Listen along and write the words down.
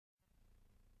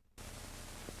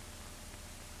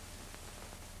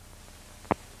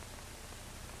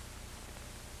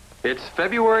It's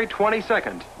February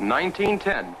 22nd,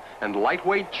 1910, and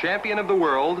lightweight champion of the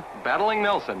world, Battling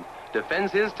Nelson,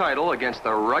 defends his title against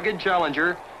the rugged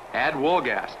challenger,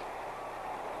 Wolgast.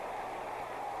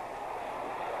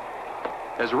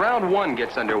 As round one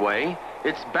gets underway,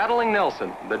 it's Battling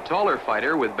Nelson, the taller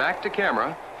fighter with back to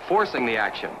camera, forcing the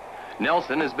action.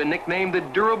 Nelson has been nicknamed the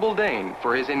Durable Dane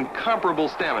for his incomparable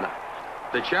stamina.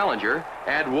 The challenger,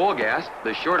 Wolgast,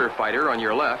 the shorter fighter on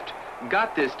your left,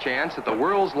 got this chance at the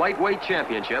World's Lightweight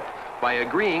Championship by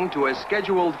agreeing to a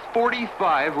scheduled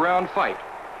 45-round fight.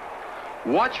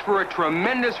 Watch for a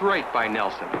tremendous right by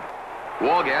Nelson.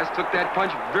 Wolgast took that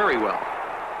punch very well.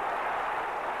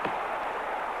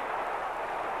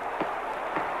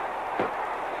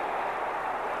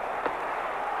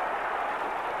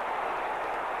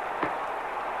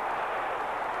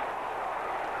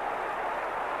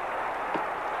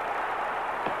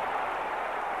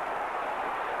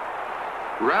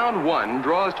 Round one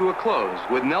draws to a close,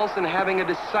 with Nelson having a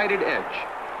decided edge.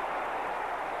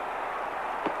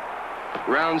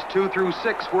 Rounds 2 through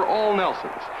 6 were all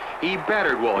Nelson's. He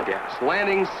battered Wolgast,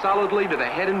 landing solidly to the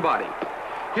head and body.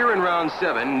 Here in round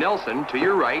 7, Nelson, to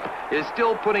your right, is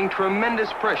still putting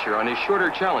tremendous pressure on his shorter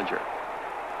challenger.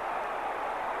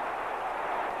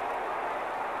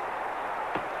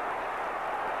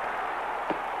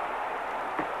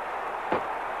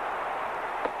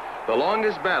 The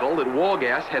longest battle that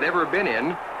Wolgast had ever been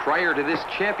in prior to this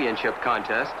championship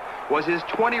contest was his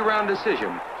 20-round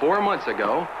decision 4 months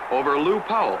ago over Lou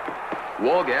Powell.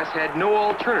 Wolgast had no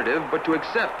alternative but to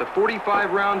accept the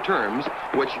 45-round terms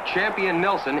which champion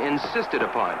Nelson insisted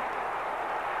upon.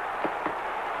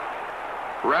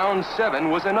 Round 7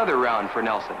 was another round for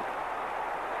Nelson.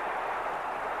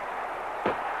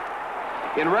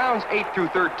 In rounds 8 through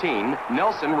 13,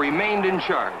 Nelson remained in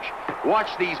charge. Watch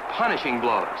these punishing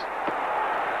blows.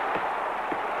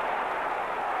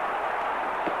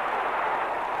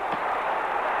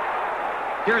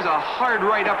 Here's a hard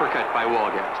right uppercut by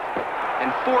Wolgast,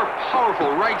 and 4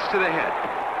 powerful rights to the head.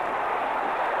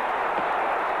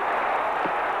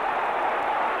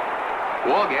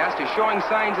 Wolgast is showing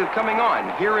signs of coming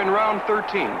on here in round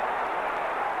 13.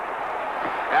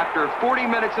 After 40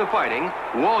 minutes of fighting,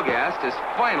 Wolgast has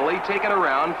finally taken a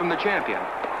round from the champion.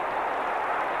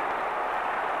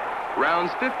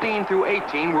 Rounds 15 through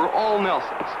 18 were all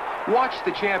Nelson's. Watch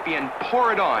the champion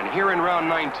pour it on here in round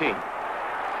 19.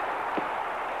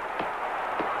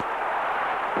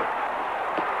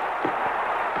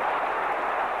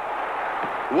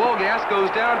 Wolgast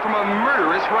goes down from a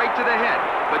murderous right to the head,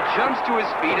 but jumps to his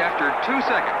feet after 2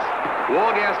 seconds.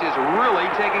 Wolgast is really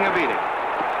taking a beating.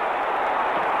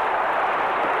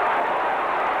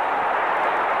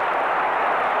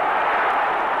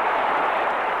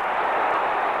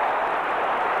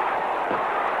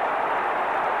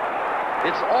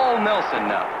 It's all Nelson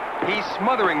now. He's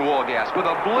smothering Wolgast with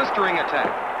a blistering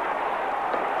attack.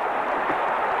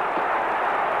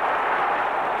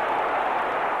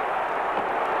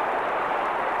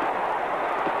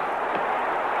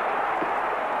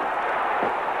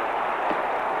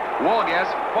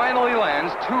 Wolgast finally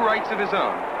lands 2 rights of his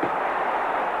own.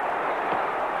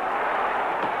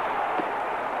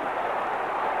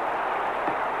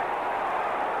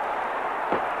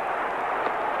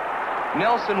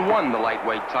 Nelson won the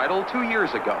lightweight title 2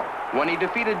 years ago when he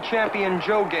defeated champion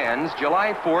Joe Gans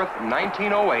July 4th,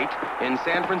 1908 in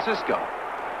San Francisco.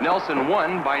 Nelson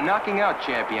won by knocking out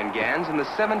champion Gans in the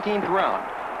 17th round.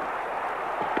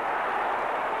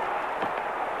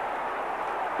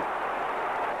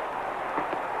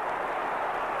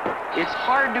 It's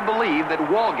hard to believe that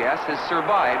Wolgast has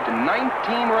survived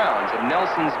 19 rounds of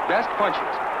Nelson's best punches.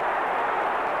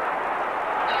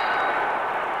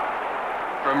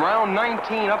 From round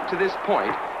 19 up to this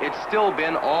point, it's still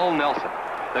been all Nelson.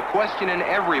 The question in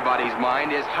everybody's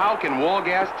mind is, how can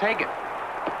Wolgast take it?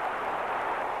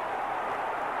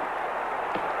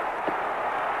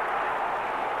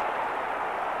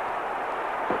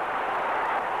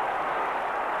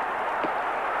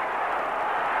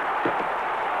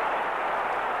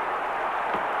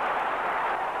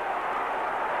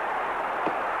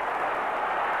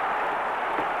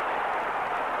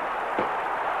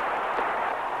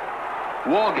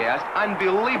 Wolgast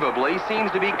unbelievably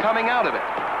seems to be coming out of it.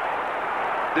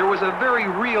 There was a very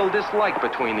real dislike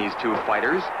between these two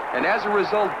fighters, and as a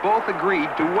result, both agreed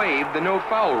to waive the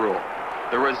no-foul rule.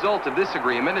 The result of this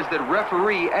agreement is that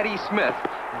referee Eddie Smith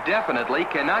definitely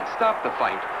cannot stop the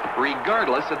fight,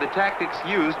 regardless of the tactics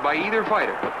used by either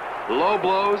fighter. Low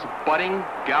blows, butting,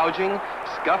 gouging,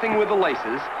 scuffing with the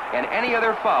laces, and any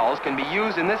other fouls can be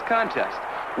used in this contest.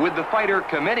 with the fighter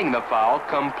committing the foul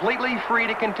completely free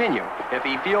to continue if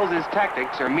he feels his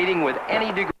tactics are meeting with any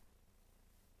degree.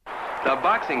 The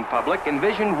boxing public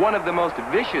envisioned one of the most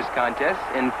vicious contests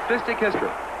in fistic history.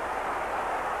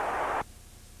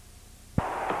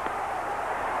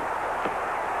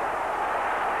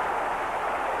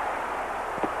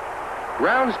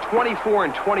 Rounds 24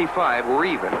 and 25 were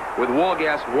even, with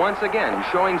Wolgast once again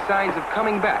showing signs of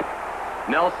coming back.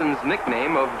 Nelson's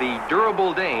nickname of the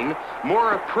Durable Dane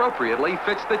more appropriately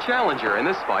fits the challenger in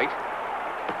this fight.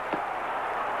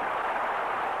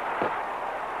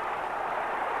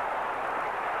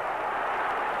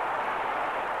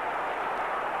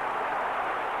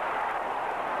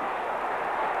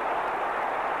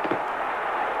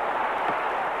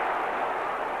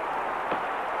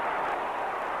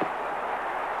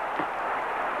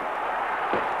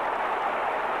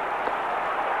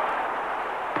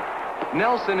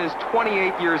 Nelson is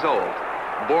 28 years old.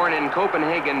 Born in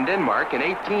Copenhagen, Denmark in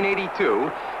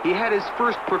 1882, he had his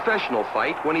first professional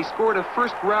fight when he scored a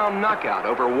first-round knockout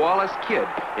over Wallace Kidd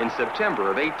in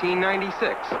September of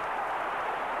 1896.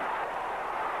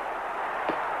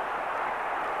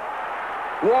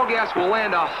 Wolgast will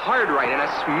land a hard right and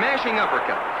a smashing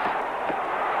uppercut.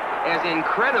 As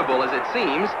incredible as it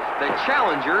seems, the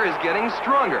challenger is getting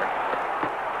stronger.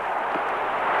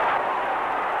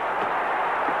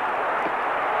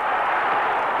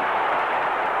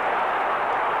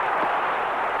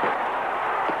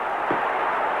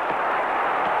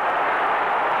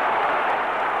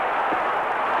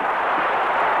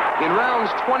 In rounds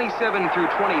 27 through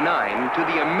 29, to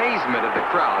the amazement of the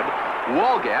crowd,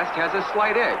 Wolgast has a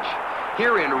slight edge.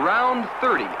 Here in round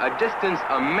 30, a distance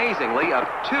amazingly of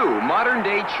 2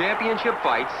 modern-day championship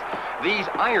fights, these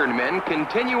Iron Men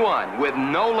continue on with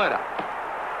no let-up.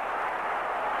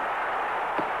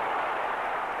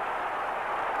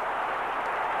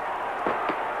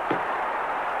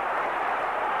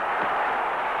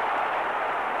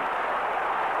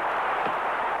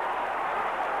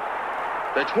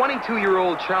 The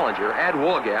 22-year-old challenger, Ad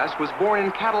Wolgast, was born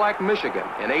in Cadillac, Michigan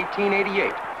in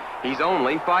 1888. He's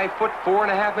only 5 foot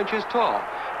 4.5 inches tall,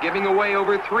 giving away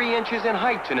over 3 inches in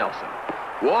height to Nelson.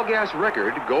 Wolgast's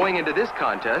record going into this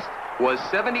contest was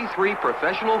 73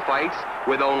 professional fights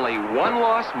with only 1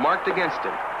 loss marked against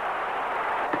him.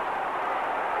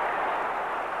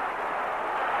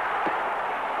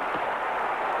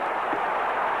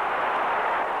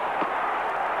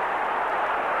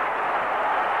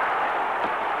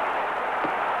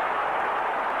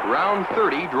 Round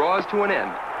 30 draws to an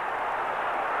end.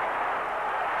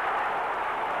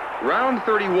 Round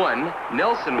 31,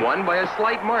 Nelson won by a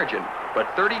slight margin, but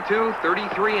 32,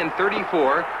 33, and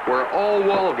 34 were all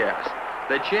Wolgast.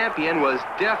 The champion was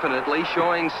definitely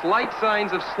showing slight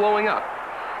signs of slowing up.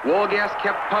 Wolgast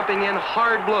kept pumping in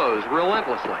hard blows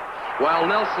relentlessly, while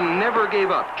Nelson never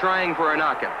gave up trying for a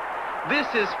knockout. This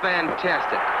is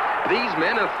fantastic. These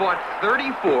men have fought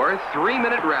 34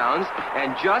 3-minute rounds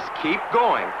and just keep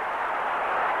going.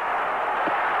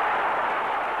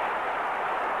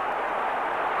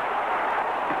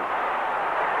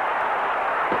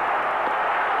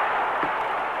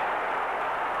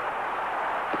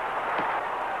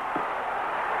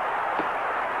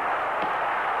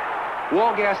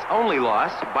 Wolgast's only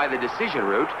loss, by the decision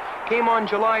route, came on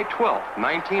July 12,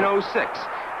 1906,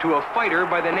 to a fighter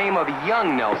by the name of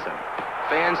Young Nelson.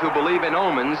 Fans who believe in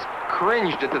omens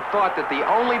cringed at the thought that the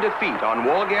only defeat on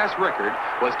Wolgast's record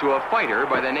was to a fighter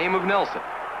by the name of Nelson.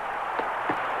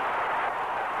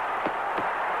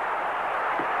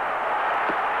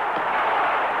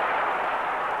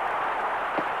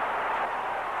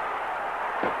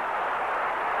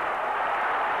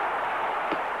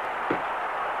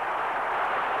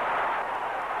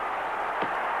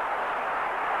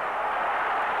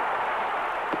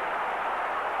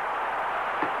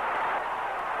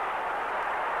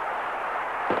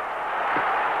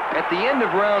 At the end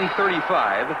of round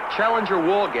 35, challenger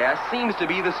Wolgast seems to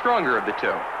be the stronger of the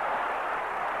two.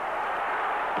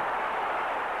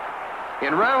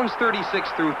 In rounds 36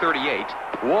 through 38,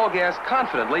 Wolgast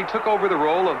confidently took over the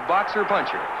role of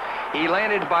boxer-puncher. He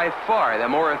landed by far the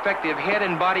more effective head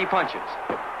and body punches.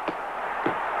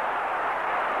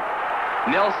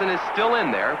 Nelson is still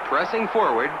in there, pressing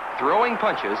forward, throwing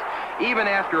punches, even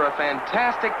after a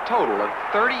fantastic total of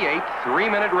 38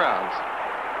 3-minute rounds.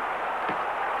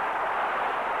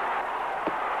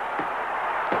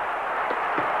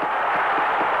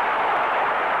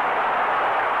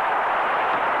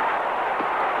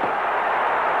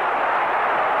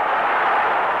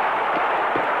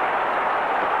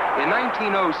 In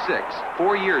 1906,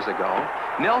 4 years ago,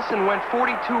 Nelson went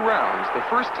 42 rounds the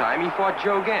first time he fought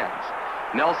Joe Gans.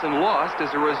 Nelson lost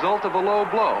as a result of a low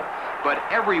blow, but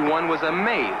everyone was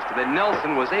amazed that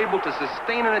Nelson was able to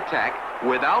sustain an attack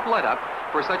without let-up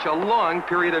for such a long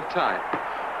period of time.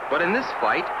 But in this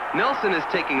fight, Nelson is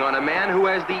taking on a man who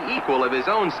has the equal of his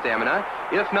own stamina,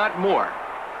 if not more.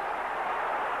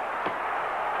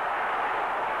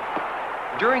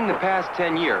 During the past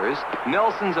 10 years,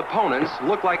 Nelson's opponents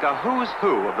look like a who's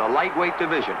who of the lightweight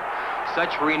division.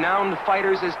 Such renowned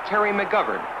fighters as Terry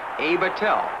McGovern, Abe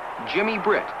Attell, Jimmy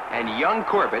Britt, and Young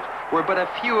Corbett were but a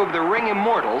few of the ring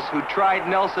immortals who tried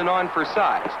Nelson on for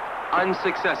size,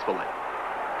 unsuccessfully.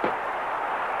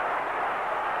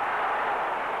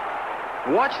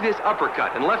 Watch this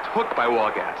uppercut and left hook by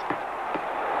Wolgast.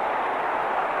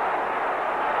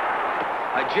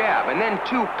 A jab, and then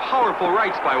two powerful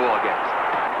rights by Wolgast.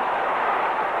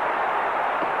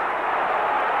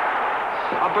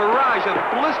 A barrage of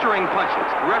blistering punches.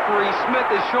 Referee Smith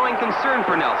is showing concern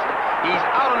for Nelson. He's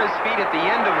out on his feet at the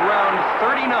end of round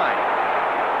 39.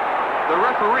 The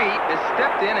referee has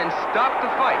stepped in and stopped the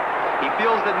fight. He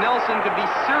feels that Nelson could be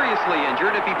seriously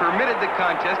injured if he permitted the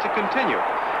contest to continue.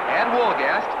 And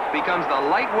Wolgast becomes the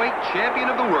lightweight champion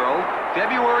of the world,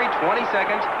 February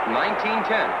 22nd,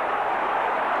 1910.